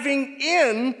driving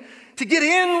in to get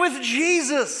in with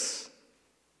Jesus.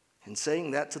 And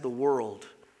saying that to the world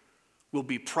will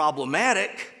be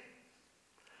problematic.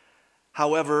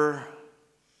 However,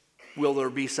 will there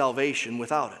be salvation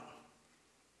without it?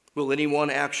 Will anyone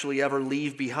actually ever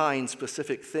leave behind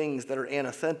specific things that are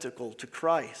antithetical to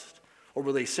Christ? Or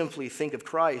will they simply think of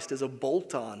Christ as a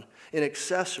bolt-on, an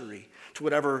accessory to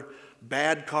whatever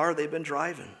bad car they've been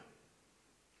driving?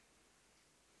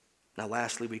 Now,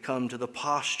 lastly, we come to the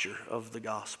posture of the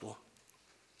gospel.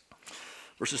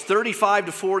 Verses 35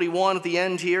 to 41 at the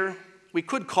end here, we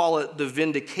could call it the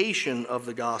vindication of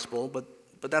the gospel, but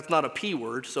that's not a P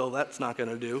word, so that's not going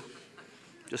to do.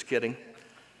 Just kidding.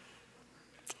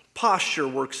 Posture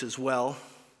works as well.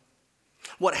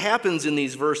 What happens in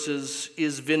these verses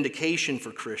is vindication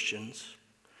for Christians,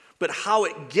 but how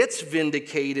it gets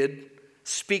vindicated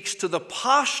speaks to the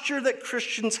posture that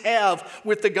Christians have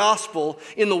with the gospel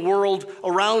in the world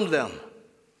around them.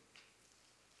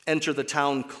 Enter the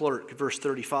town clerk, verse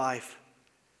 35.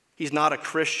 He's not a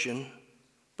Christian,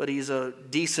 but he's a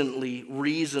decently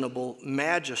reasonable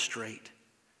magistrate.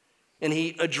 And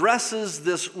he addresses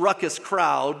this ruckus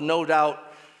crowd, no doubt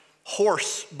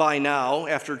hoarse by now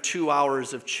after 2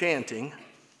 hours of chanting.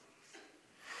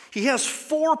 He has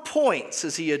 4 points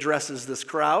as he addresses this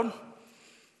crowd.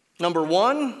 Number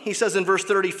 1, he says in verse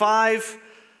 35,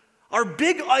 our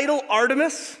big idol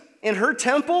Artemis and her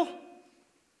temple,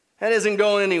 that isn't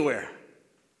going anywhere.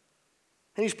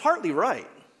 And he's partly right.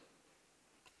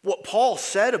 What Paul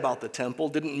said about the temple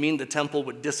didn't mean the temple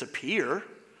would disappear.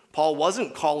 Paul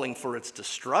wasn't calling for its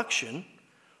destruction.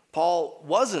 Paul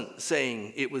wasn't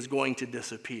saying it was going to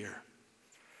disappear.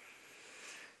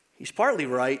 He's partly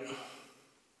right.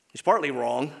 He's partly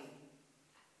wrong.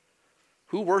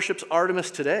 Who worships Artemis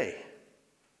today?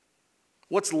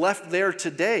 What's left there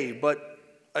today but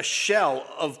a shell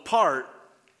of part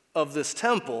of this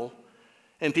temple,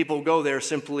 and people go there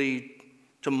simply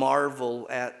to marvel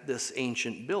at this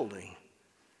ancient building,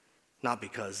 not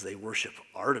because they worship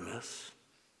Artemis.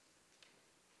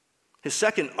 His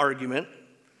second argument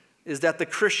is that the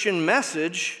Christian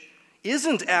message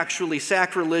isn't actually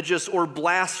sacrilegious or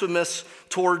blasphemous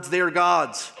towards their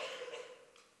gods.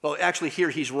 Well, actually, here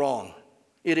he's wrong.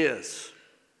 It is.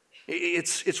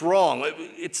 It's wrong.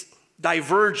 It's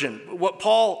divergent. What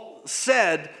Paul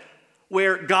said,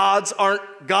 where gods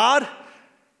aren't God,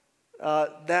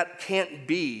 that can't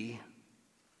be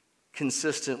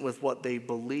consistent with what they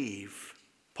believe.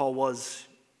 Paul was,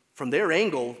 from their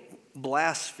angle,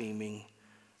 blaspheming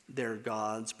their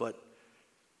gods, but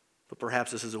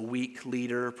perhaps this is a weak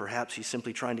leader. Perhaps he's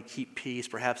simply trying to keep peace.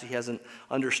 Perhaps he hasn't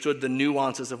understood the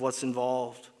nuances of what's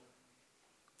involved.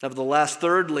 Nevertheless,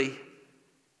 thirdly,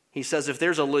 He says if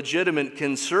there's a legitimate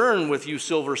concern with you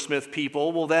silversmith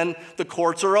people, well then the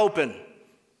courts are open.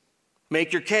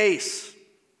 Make your case.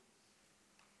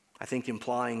 I think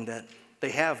implying that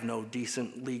they have no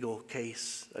decent legal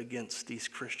case against these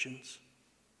Christians.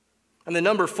 And then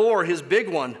number 4, his big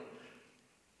one,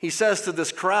 he says to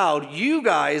this crowd, you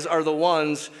guys are the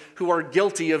ones who are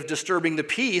guilty of disturbing the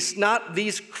peace, not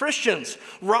these Christians.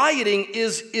 Rioting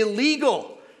is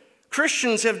illegal.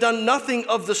 Christians have done nothing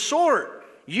of the sort.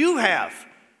 You have.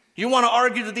 You want to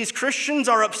argue that these Christians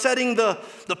are upsetting the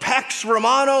Pax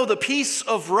Romana, the peace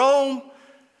of Rome?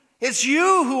 It's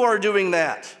you who are doing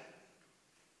that.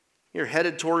 You're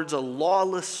headed towards a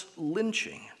lawless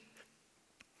lynching.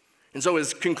 And so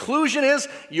his conclusion is,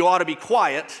 you ought to be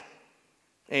quiet.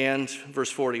 And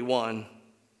verse 41,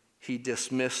 he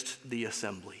dismissed the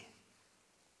assembly.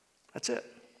 That's it.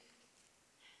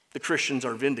 The Christians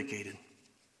are vindicated,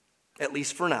 at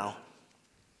least for now,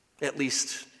 at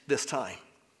least this time.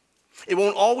 It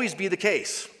won't always be the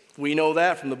case. We know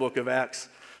that from the book of Acts.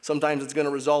 Sometimes it's going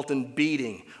to result in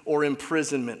beating or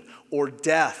imprisonment or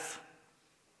death.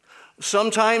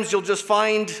 Sometimes you'll just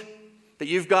find that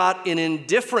you've got an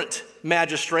indifferent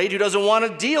magistrate who doesn't want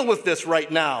to deal with this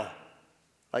right now,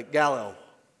 like Gallo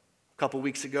a couple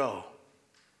weeks ago.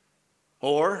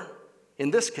 Or,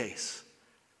 in this case,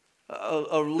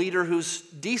 a leader who's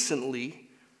decently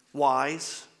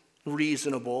wise,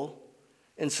 reasonable,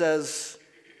 and says,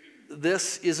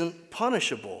 this isn't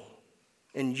punishable,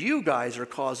 and you guys are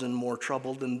causing more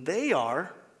trouble than they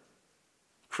are.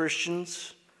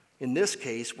 Christians, in this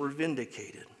case, were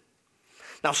vindicated.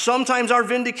 Now, sometimes our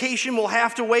vindication will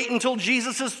have to wait until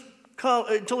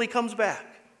until he comes back.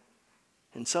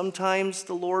 And sometimes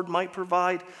the Lord might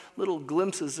provide little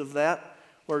glimpses of that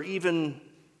where even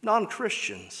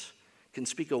non-Christians can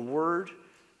speak a word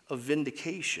of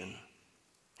vindication.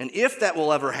 And if that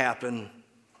will ever happen,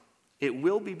 it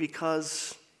will be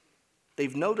because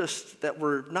they've noticed that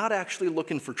we're not actually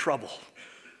looking for trouble.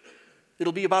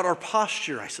 It'll be about our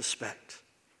posture, I suspect.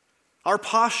 Our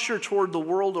posture toward the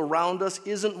world around us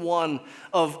isn't one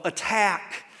of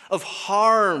attack, of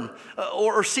harm,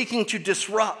 or seeking to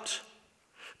disrupt.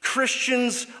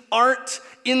 Christians aren't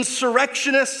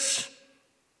insurrectionists,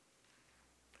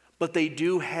 but they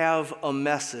do have a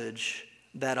message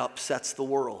that upsets the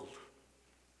world.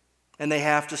 And they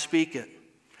have to speak it.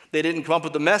 They didn't come up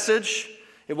with the message.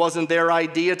 It wasn't their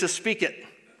idea to speak it.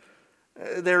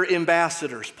 They're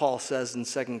ambassadors, Paul says in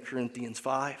 2 Corinthians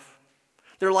 5.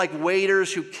 They're like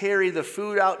waiters who carry the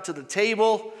food out to the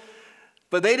table,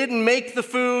 but they didn't make the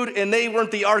food and they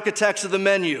weren't the architects of the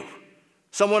menu.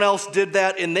 Someone else did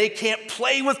that and they can't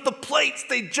play with the plates.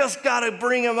 They just got to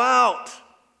bring them out.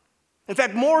 In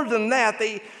fact, more than that,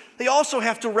 they also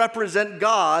have to represent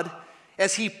God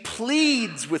as he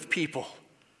pleads with people.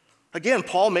 Again,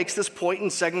 Paul makes this point in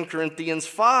 2 Corinthians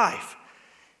 5.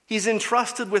 He's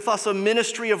entrusted with us a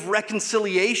ministry of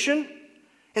reconciliation.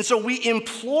 And so we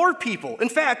implore people. In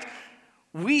fact,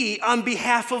 we, on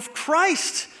behalf of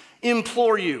Christ,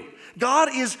 implore you. God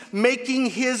is making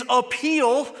his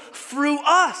appeal through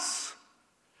us.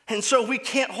 And so we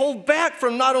can't hold back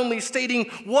from not only stating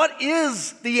what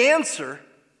is the answer,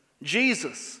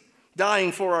 Jesus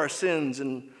dying for our sins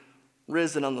and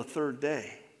risen on the third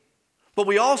day. But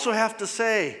we also have to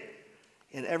say,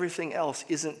 and everything else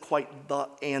isn't quite the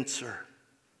answer.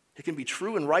 It can be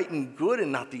true and right and good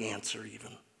and not the answer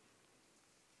even.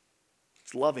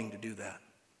 It's loving to do that.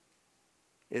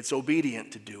 It's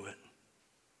obedient to do it.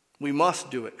 We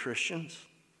must do it, Christians.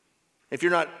 If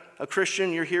you're not a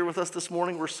Christian, you're here with us this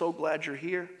morning, we're so glad you're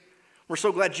here. We're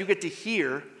so glad you get to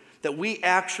hear that we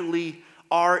actually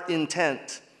are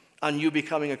intent on you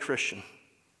becoming a Christian.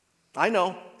 I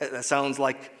know that sounds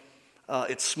like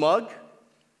it's smug,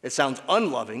 it sounds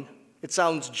unloving, it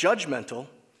sounds judgmental,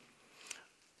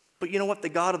 but you know what? The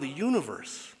God of the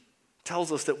universe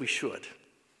tells us that we should.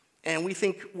 And we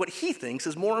think what he thinks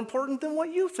is more important than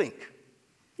what you think.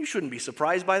 You shouldn't be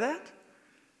surprised by that.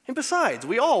 And besides,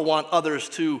 we all want others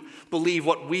to believe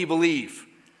what we believe.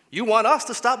 You want us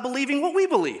to stop believing what we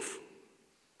believe.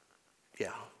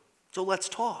 Yeah. So let's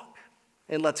talk.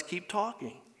 And let's keep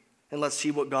talking. And let's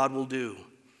see what God will do.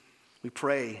 We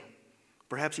pray,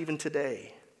 perhaps even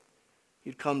today,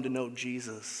 you'd come to know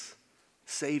Jesus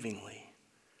savingly.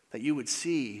 That you would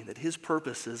see that his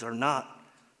purposes are not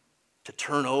to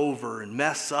turn over and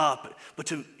mess up, but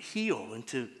to heal and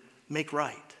to make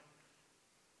right.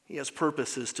 He has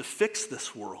purposes to fix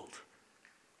this world.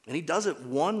 And he does it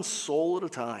one soul at a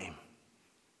time.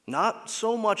 Not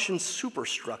so much in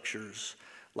superstructures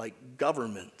like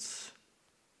governments,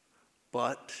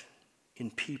 but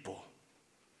in people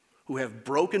who have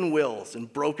broken wills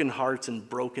and broken hearts and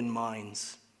broken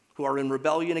minds, who are in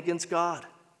rebellion against God.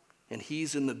 And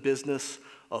he's in the business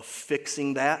of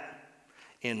fixing that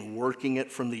and working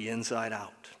it from the inside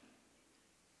out.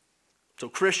 So,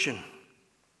 Christian,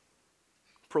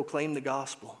 proclaim the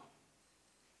gospel.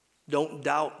 Don't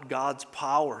doubt God's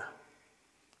power.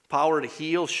 Power to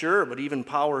heal, sure, but even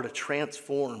power to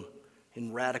transform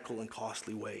in radical and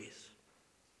costly ways.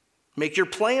 Make your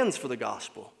plans for the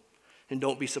gospel, and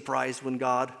don't be surprised when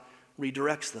God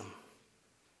redirects them.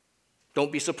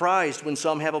 Don't be surprised when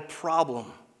some have a problem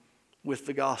with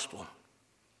the gospel.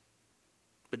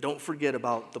 But don't forget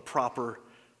about the proper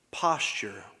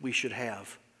posture we should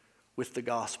have with the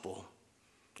gospel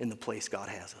in the place God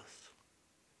has us.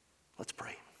 Let's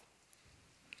pray.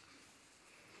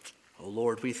 Oh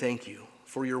Lord, we thank you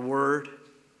for your word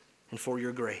and for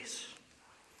your grace.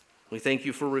 We thank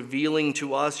you for revealing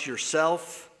to us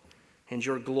yourself and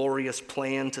your glorious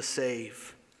plan to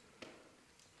save.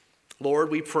 Lord,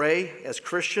 we pray as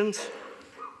Christians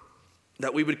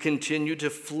that we would continue to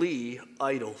flee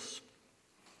idols,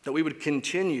 that we would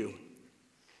continue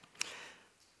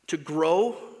to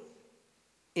grow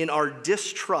in our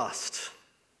distrust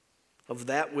of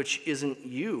that which isn't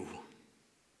you,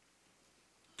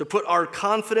 to put our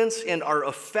confidence and our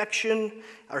affection,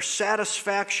 our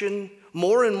satisfaction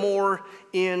more and more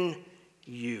in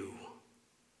you.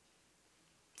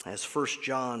 As 1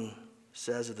 John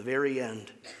says at the very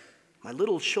end, my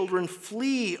little children,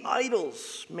 flee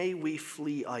idols. May we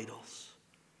flee idols.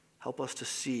 Help us to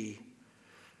see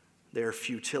their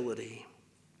futility,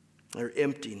 their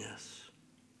emptiness,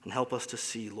 and help us to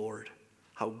see, Lord,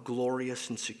 how glorious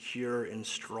and secure and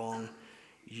strong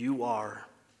you are.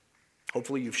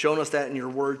 Hopefully you've shown us that in your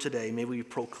word today. May we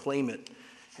proclaim it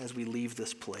as we leave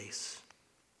this place.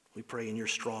 We pray in your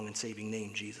strong and saving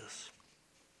name, Jesus.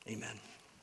 Amen.